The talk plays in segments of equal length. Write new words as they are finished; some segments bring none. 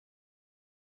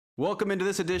Welcome into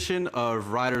this edition of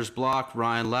Writer's Block.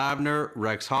 Ryan Lavner,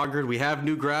 Rex Hoggard. We have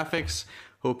new graphics.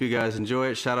 Hope you guys enjoy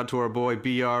it. Shout out to our boy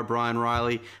BR, Brian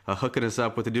Riley, hooking us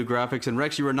up with the new graphics. And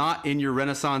Rex, you are not in your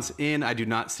Renaissance Inn. I do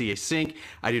not see a sink.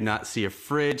 I do not see a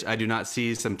fridge. I do not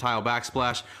see some tile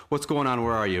backsplash. What's going on?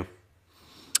 Where are you?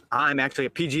 I'm actually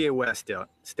at PGA West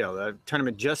still. The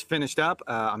tournament just finished up.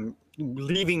 I'm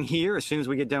leaving here as soon as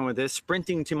we get done with this,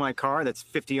 sprinting to my car that's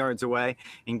 50 yards away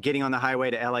and getting on the highway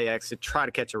to LAX to try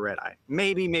to catch a red eye.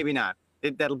 Maybe, maybe not.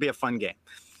 That'll be a fun game.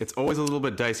 It's always a little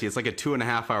bit dicey. It's like a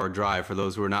 2.5-hour drive for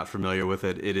those who are not familiar with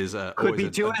it. It is could be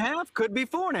 2.5, could be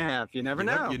 4.5. You never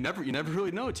know. You never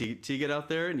really know till you get out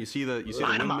there and you see the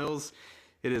windmills.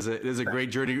 It is a great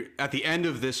journey. At the end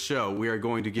of this show, we are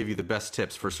going to give you the best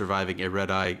tips for surviving a red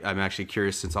eye. I'm actually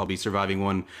curious since I'll be surviving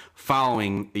one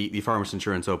following the Farmers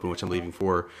Insurance Open, which I'm leaving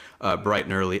for bright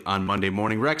and early on Monday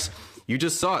morning. Rex, you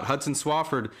just saw it. Hudson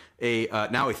Swafford,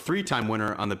 now a 3-time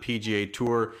winner on the PGA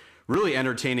Tour. Really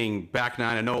entertaining back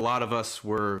nine. I know a lot of us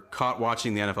were caught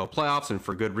watching the NFL playoffs, and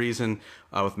for good reason,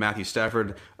 with Matthew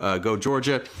Stafford, go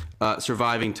Georgia,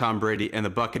 surviving Tom Brady and the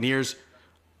Buccaneers.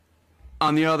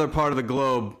 On the other part of the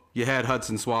globe, you had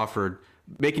Hudson Swafford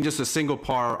making just a single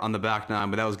par on the back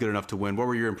nine, but that was good enough to win. What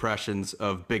were your impressions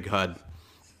of Big Hud?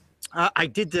 I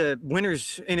did the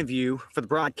winner's interview for the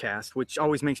broadcast, which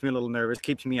always makes me a little nervous,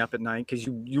 keeps me up at night, because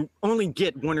you only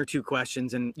get one or two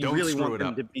questions, and you really want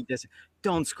them to be this.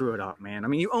 Don't screw it up, man. I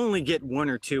mean, you only get one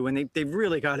or two, and they've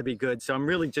really got to be good. So I'm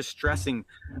really just stressing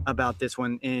about this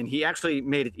one, and he actually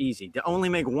made it easy to only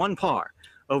make one par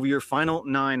over your final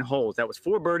 9 holes. That was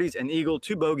 4 birdies, an eagle,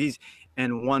 2 bogeys,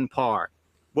 and 1 par.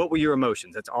 What were your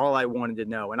emotions? That's all I wanted to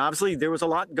know. And obviously there was a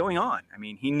lot going on. I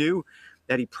mean, he knew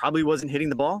that he probably wasn't hitting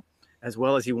the ball as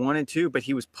well as he wanted to, but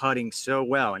he was putting so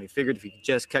well. And he figured if he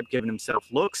just kept giving himself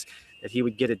looks that he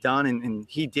would get it done. And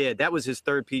he did. That was his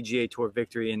 3rd PGA Tour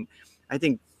victory. And I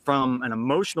think from an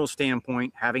emotional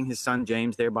standpoint, having his son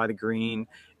James there by the green,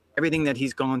 everything that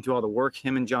he's gone through, all the work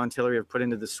him and John Tillery have put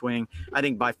into the swing, I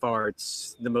think by far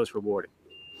it's the most rewarding.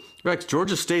 Rex,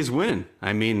 Georgia stays winning.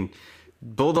 I mean,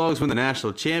 Bulldogs win the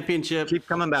national championship. Keep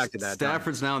coming back to that.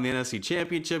 Stafford's now in the NFC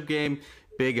championship game.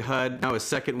 Big Hud, now his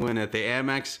 2nd win at the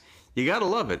Amex. You got to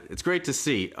love it. It's great to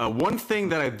see. One thing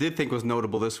that I did think was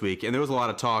notable this week, and there was a lot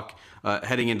of talk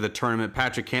heading into the tournament,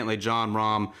 Patrick Cantlay, Jon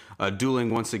Rahm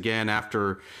dueling once again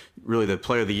after really the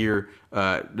Player of the Year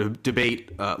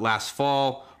debate last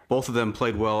fall. Both of them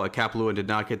played well at Kapalua and did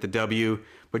not get the W.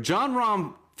 But Jon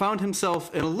Rahm found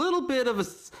himself in a little bit of a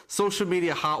social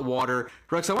media hot water.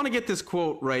 Rex, I want to get this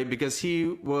quote right because he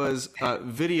was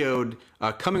videoed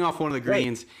coming off one of the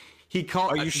greens. He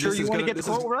called. Are you sure you want to get the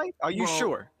quote right? Are you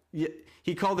sure? Yeah,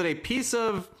 he called it a piece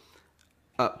of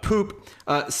poop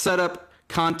setup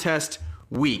contest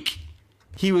week.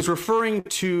 He was referring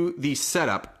to the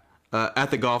setup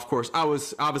at the golf course.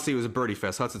 Obviously it was a birdie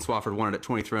fest. Hudson Swafford won it at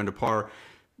 23 under par.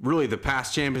 Really, the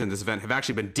past champions in this event have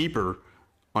actually been deeper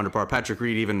under par. Patrick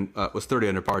Reed even was 30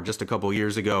 under par just a couple of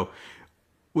years ago.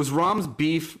 Was Rahm's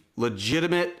beef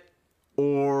legitimate,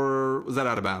 or was that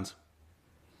out of bounds?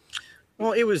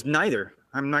 Well, it was neither.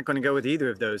 I'm not going to go with either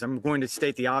of those. I'm going to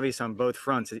state the obvious on both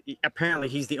fronts. Apparently,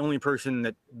 he's the only person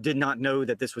that did not know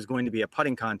that this was going to be a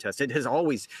putting contest. It has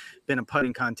always been a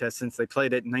putting contest since they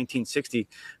played it in 1960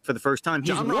 for the first time.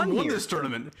 Jon Rahm won this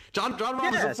tournament. Jon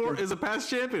Rahm is a past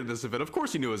champion in this event. Of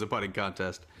course he knew it was a putting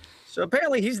contest. So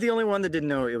apparently he's the only one that didn't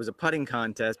know it was a putting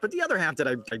contest. But the other half that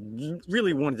I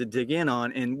really wanted to dig in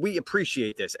on, and we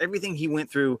appreciate this, everything he went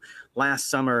through last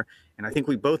summer, and I think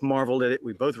we both marveled at it.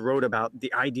 We both wrote about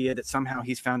the idea that somehow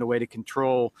he's found a way to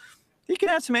control. He can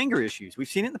have some anger issues. We've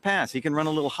seen it in the past. He can run a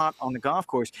little hot on the golf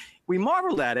course. We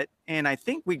marveled at it, and I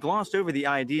think we glossed over the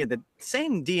idea that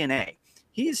same DNA.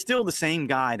 He is still the same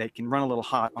guy that can run a little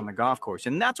hot on the golf course,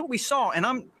 and that's what we saw.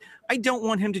 And I don't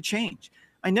want him to change.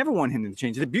 I never want him to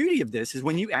change. The beauty of this is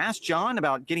when you ask John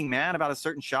about getting mad about a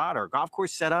certain shot or a golf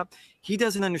course setup, he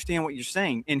doesn't understand what you're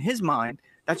saying. In his mind,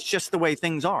 that's just the way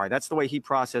things are. That's the way he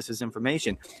processes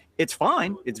information. It's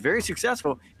fine. It's very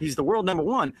successful. He's the world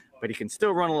 #1, but he can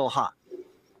still run a little hot.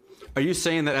 Are you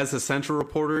saying that as a Central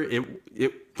reporter,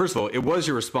 first of all, it was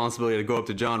your responsibility to go up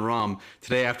to Jon Rahm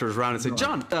today after his round and say,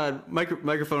 John,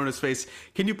 microphone in his face,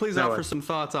 can you please offer some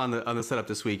thoughts on the setup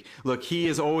this week? Look, he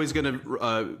is always going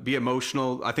to be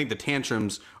emotional. I think the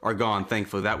tantrums are gone,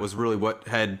 thankfully. That was really what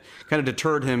had kind of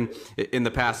deterred him in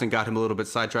the past and got him a little bit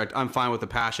sidetracked. I'm fine with the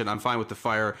passion. I'm fine with the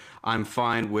fire. I'm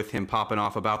fine with him popping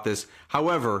off about this.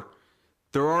 However,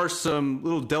 there are some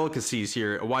little delicacies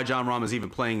here, why Jon Rahm is even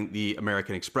playing the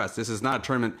American Express. This is not a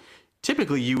tournament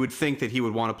typically you would think that he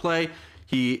would want to play.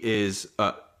 He is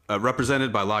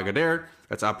represented by Lagardère.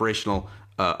 That's operational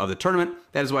of the tournament.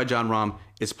 That is why Jon Rahm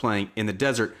is playing in the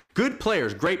desert. Good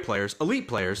players, great players, elite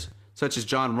players, such as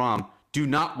Jon Rahm, do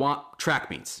not want track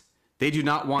meets. They do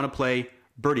not want to play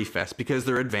Birdie Fest because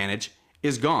their advantage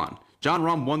is gone. Jon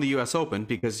Rahm won the U.S. Open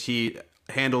because he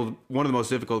handled one of the most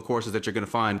difficult courses that you're going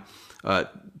to find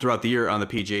throughout the year on the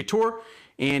PGA Tour,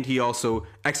 and he also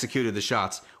executed the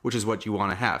shots, which is what you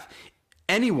want to have.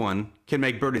 Anyone can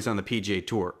make birdies on the PGA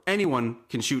Tour. Anyone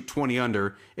can shoot 20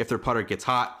 under if their putter gets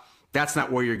hot. That's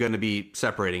not where you're going to be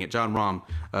separating it. Jon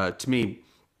Rahm, to me,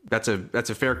 that's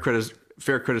a fair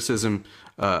criticism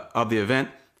of the event.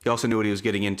 He also knew what he was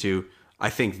getting into. I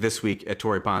think this week at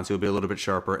Torrey Pines, he'll be a little bit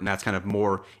sharper, and that's kind of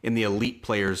more in the elite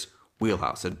players'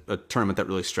 wheelhouse, a tournament that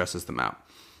really stresses them out.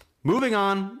 Moving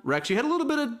on, Rex, you had a little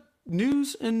bit of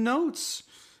news and notes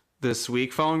this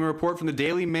week following a report from the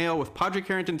Daily Mail with Padraig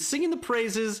Harrington singing the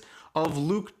praises of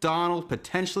Luke Donald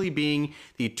potentially being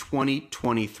the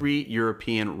 2023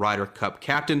 European Ryder Cup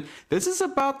captain. This is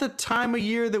about the time of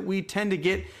year that we tend to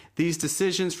get these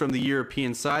decisions from the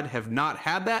European side. Have not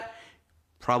had that.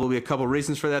 Probably a couple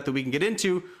reasons for that we can get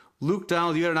into. Luke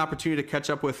Donald, you had an opportunity to catch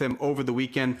up with him over the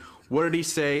weekend. What did he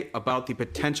say about the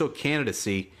potential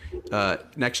candidacy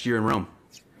next year in Rome?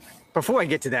 Before I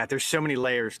get to that, there's so many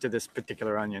layers to this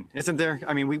particular onion, isn't there?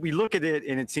 I mean, we look at it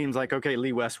and it seems like, okay,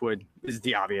 Lee Westwood is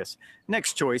the obvious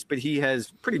next choice, but he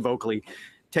has pretty vocally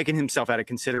taken himself out of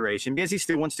consideration because he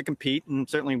still wants to compete, and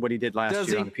certainly what he did last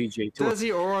year on the PGA Tour. Does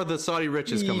he, or are the Saudi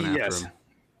riches coming after him?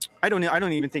 I don't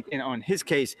even think on his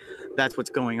case that's what's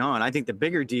going on. I think the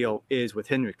bigger deal is with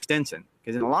Henrik Stenson,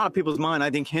 because in a lot of people's mind, I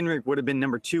think Henrik would have been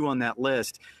number 2 on that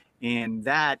list. And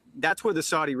that's where the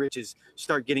Saudi riches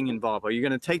start getting involved. Are you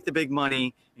going to take the big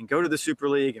money and go to the Super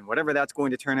League and whatever that's going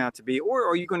to turn out to be? Or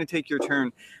are you going to take your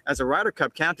turn as a Ryder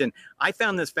Cup captain? I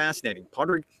found this fascinating.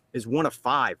 Padraig is one of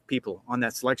 5 people on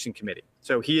that selection committee.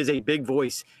 So he is a big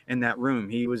voice in that room.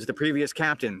 He was the previous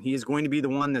captain. He is going to be the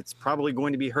one that's probably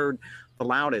going to be heard the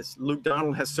loudest. Luke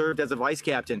Donald has served as a vice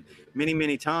captain many,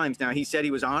 many times. Now, he said he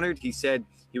was honored. He said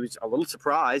he was a little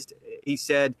surprised. He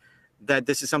said that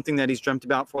this is something that he's dreamt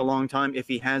about for a long time if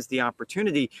he has the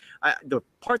opportunity. The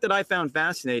part that I found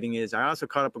fascinating is I also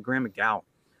caught up with Graham McDowell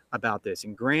about this,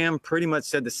 and Graham pretty much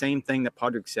said the same thing that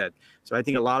Padraig said. So I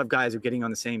think a lot of guys are getting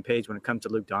on the same page when it comes to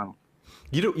Luke Donald.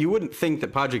 You wouldn't think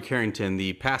that Padraig Harrington,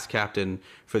 the past captain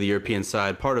for the European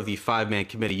side, part of the 5-man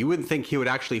committee, you wouldn't think he would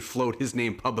actually float his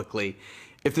name publicly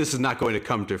if this is not going to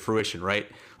come to fruition, right?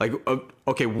 Like,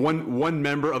 okay, one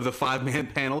member of the 5-man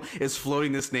panel is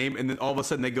floating this name, and then all of a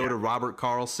sudden they go to Robert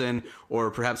Carlson, or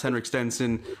perhaps Henrik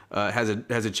Stenson has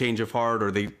a change of heart,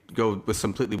 or they go with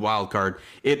some completely wild card.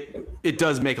 It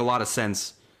does make a lot of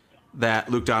sense that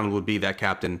Luke Donald would be that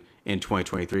captain in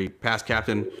 2023. Past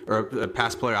captain, or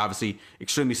past player, obviously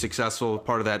extremely successful,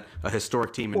 part of that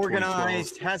historic team in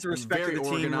organized, has the respect of the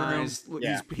team. Organized.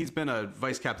 Yeah. He's been a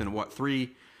vice captain in what,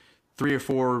 three or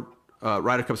four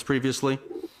Ryder Cups previously?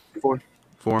 Four.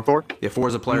 Yeah, 4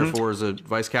 as a player, 4 as a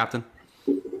vice captain.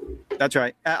 That's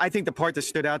right. I think the part that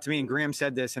stood out to me, and Graham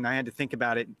said this, and I had to think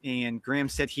about it, and Graham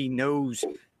said he knows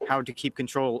how to keep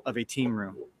control of a team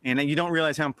room. And you don't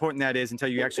realize how important that is until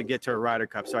you actually get to a Ryder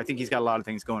Cup. So I think he's got a lot of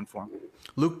things going for him.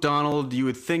 Luke Donald, you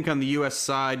would think on the U.S.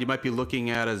 side, you might be looking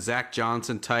at a Zach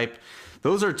Johnson type.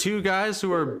 Those are 2 guys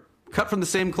who are cut from the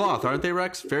same cloth, aren't they,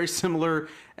 Rex? Very similar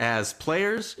as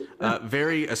players,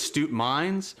 very astute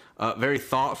minds, very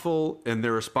thoughtful in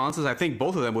their responses. I think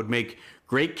both of them would make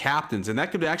great captains, and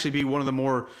that could actually be one of the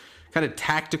more kind of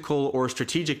tactical or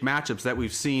strategic matchups that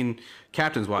we've seen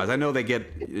captains-wise. I know they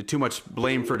get too much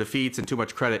blame for defeats and too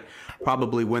much credit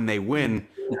probably when they win,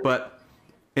 but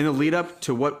in the lead-up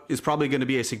to what is probably going to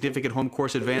be a significant home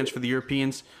course advantage for the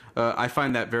Europeans, I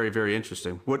find that very, very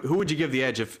interesting. Who would you give the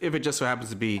edge if it just so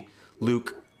happens to be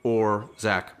Luke or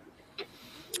Zach?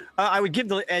 I would give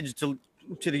the edge to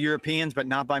the Europeans, but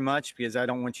not by much, because I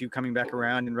don't want you coming back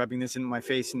around and rubbing this in my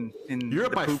face. You're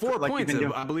up by 4 points,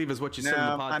 I believe, is what you said in the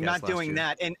podcast. I'm not doing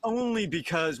that, and only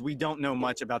because we don't know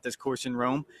much about this course in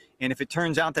Rome. And if it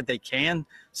turns out that they can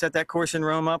set that course in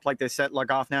Rome up like they set La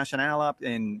Golf National up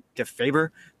and to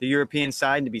favor the European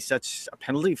side to be such a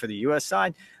penalty for the U.S.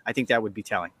 side, I think that would be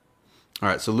telling. All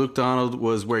right, so Luke Donald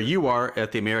was where you are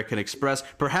at the American Express,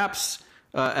 perhaps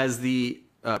as the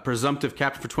presumptive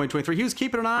captain for 2023. He was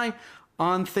keeping an eye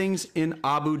on things in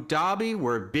Abu Dhabi,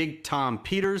 where Big Tom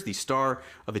Peters, the star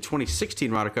of the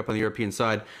 2016 Ryder Cup on the European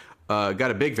side,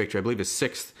 got a big victory. I believe his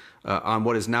 6th on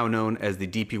what is now known as the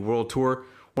DP World Tour.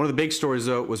 One of the big stories,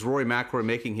 though, was Rory McIlroy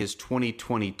making his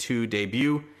 2022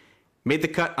 debut. Made the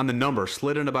cut on the number,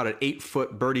 slid in about an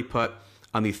 8-foot birdie putt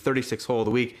on the 36th hole of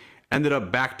the week. Ended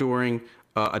up backdooring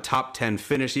a top 10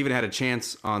 finish. Even had a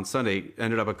chance on Sunday.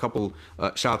 Ended up a couple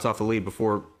shots off the lead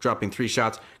before dropping 3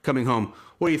 shots coming home.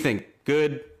 What do you think?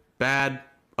 Good, bad,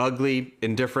 ugly,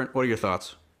 indifferent? What are your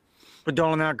thoughts? But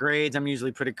doling out grades, I'm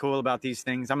usually pretty cool about these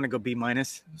things. I'm going to go B-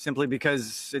 simply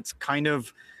because it's kind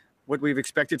of what we've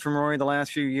expected from Rory the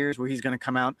last few years, where he's going to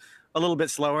come out a little bit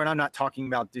slower. And I'm not talking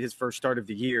about his first start of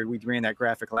the year. We ran that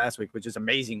graphic last week, which is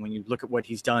amazing when you look at what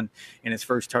he's done in his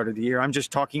first start of the year. I'm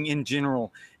just talking in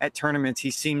general at tournaments.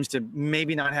 He seems to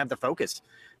maybe not have the focus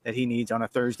that he needs on a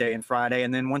Thursday and Friday.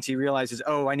 And then once he realizes,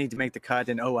 oh, I need to make the cut,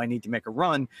 and oh, I need to make a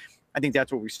run, I think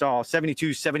that's what we saw.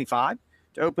 72-75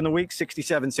 to open the week,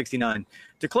 67-69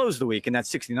 to close the week. And that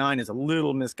 69 is a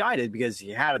little misguided because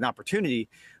he had an opportunity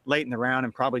late in the round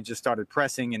and probably just started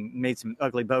pressing and made some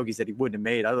ugly bogeys that he wouldn't have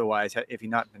made otherwise if he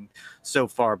not been so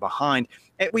far behind.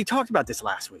 We talked about this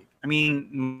last week. I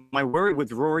mean, my worry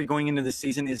with Rory going into the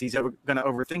season is he's going to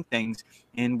overthink things.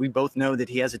 And we both know that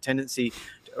he has a tendency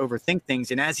to overthink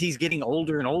things. And as he's getting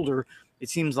older and older, it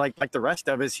seems like the rest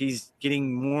of us, he's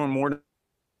getting more and more to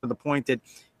the point that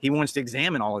he wants to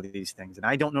examine all of these things. And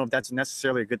I don't know if that's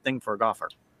necessarily a good thing for a golfer.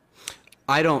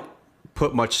 I don't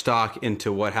put much stock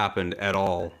into what happened at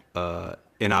all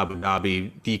in Abu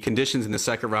Dhabi. The conditions in the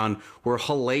second round were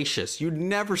hellacious. You'd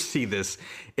never see this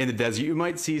in the desert. You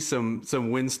might see some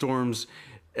windstorms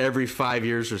every 5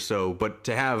 years or so, but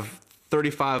to have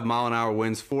 35-mile-an-hour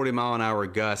winds, 40-mile-an-hour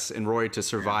gusts, and Rory to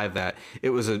survive that, it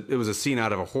was a scene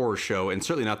out of a horror show, and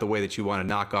certainly not the way that you want to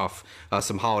knock off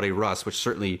some holiday rust, which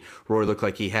certainly Rory looked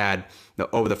like he had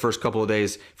over the first couple of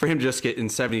days. For him to just get in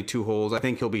 72 holes, I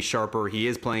think he'll be sharper. He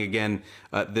is playing again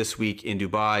this week in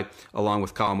Dubai, along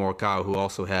with Colin Morikawa, who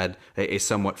also had a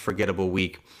somewhat forgettable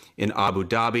week in Abu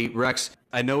Dhabi. Rex,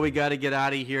 I know we got to get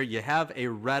out of here. You have a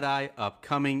red eye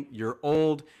upcoming. You're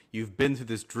old. You've been through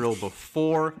this drill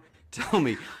before. Tell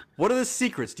me, what are the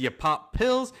secrets? Do you pop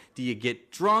pills? Do you get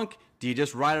drunk? Do you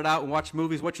just ride it out and watch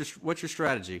movies? What's your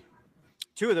strategy?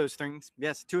 Two of those things.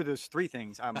 Yes, two of those three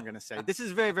things, I'm going to say. This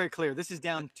is very, very clear. This is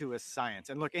down to a science.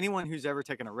 And look, anyone who's ever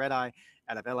taken a red eye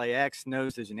out of LAX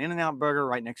knows there's an In-N-Out burger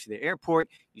right next to the airport.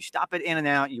 You stop at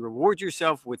In-N-Out. You reward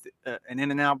yourself with an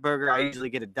In-N-Out burger. I usually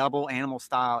get a double animal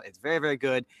style. It's very, very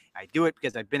good. I do it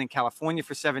because I've been in California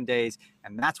for 7 days,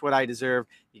 and that's what I deserve.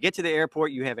 You get to the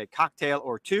airport, you have a cocktail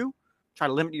or two. Try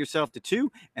to limit yourself to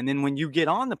 2. And then when you get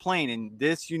on the plane, and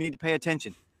this, you need to pay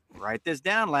attention. Write this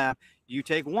down, Lav. You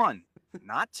take 1,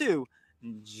 not 2,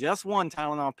 just 1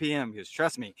 Tylenol PM, because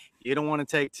trust me, you don't want to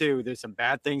take 2. There's some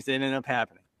bad things that end up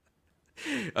happening.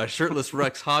 Shirtless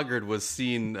Rex Hoggard was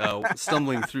seen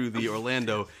stumbling through the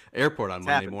Orlando airport on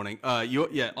Monday morning.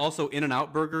 Also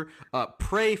In-N-Out Burger.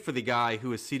 Pray for the guy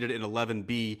who is seated in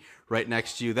 11B right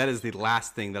next to you. That is the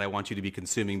last thing that I want you to be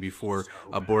consuming before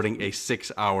boarding a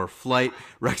 6-hour flight.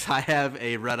 Rex, I have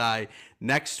a red eye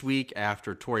next week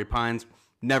after Torrey Pines.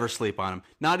 Never sleep on him.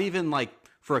 Not even like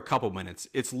for a couple minutes.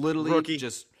 It's literally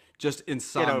just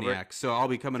insomniac. So I'll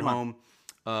be coming home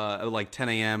at like 10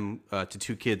 a.m. To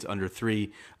 2 kids under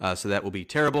 3. So that will be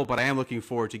terrible. But I am looking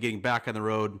forward to getting back on the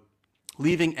road,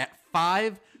 leaving at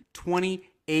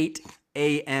 5:28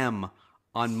 a.m.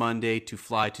 on Monday to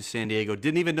fly to San Diego.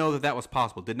 Didn't even know that was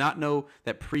possible. Did not know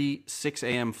that pre-6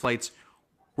 a.m. flights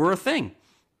were a thing.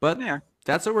 But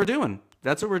that's what we're doing.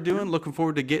 Looking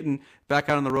forward to getting back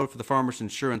out on the road for the Farmers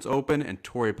Insurance Open and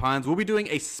Torrey Pines. We'll be doing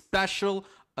a special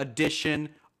edition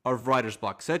of Writer's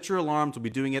Block. Set your alarms. We'll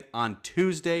be doing it on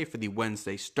Tuesday for the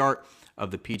Wednesday start of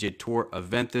the PGA Tour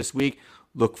event this week.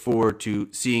 Look forward to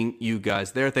seeing you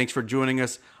guys there. Thanks for joining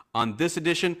us on this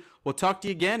edition. We'll talk to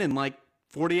you again in like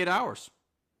 48 hours.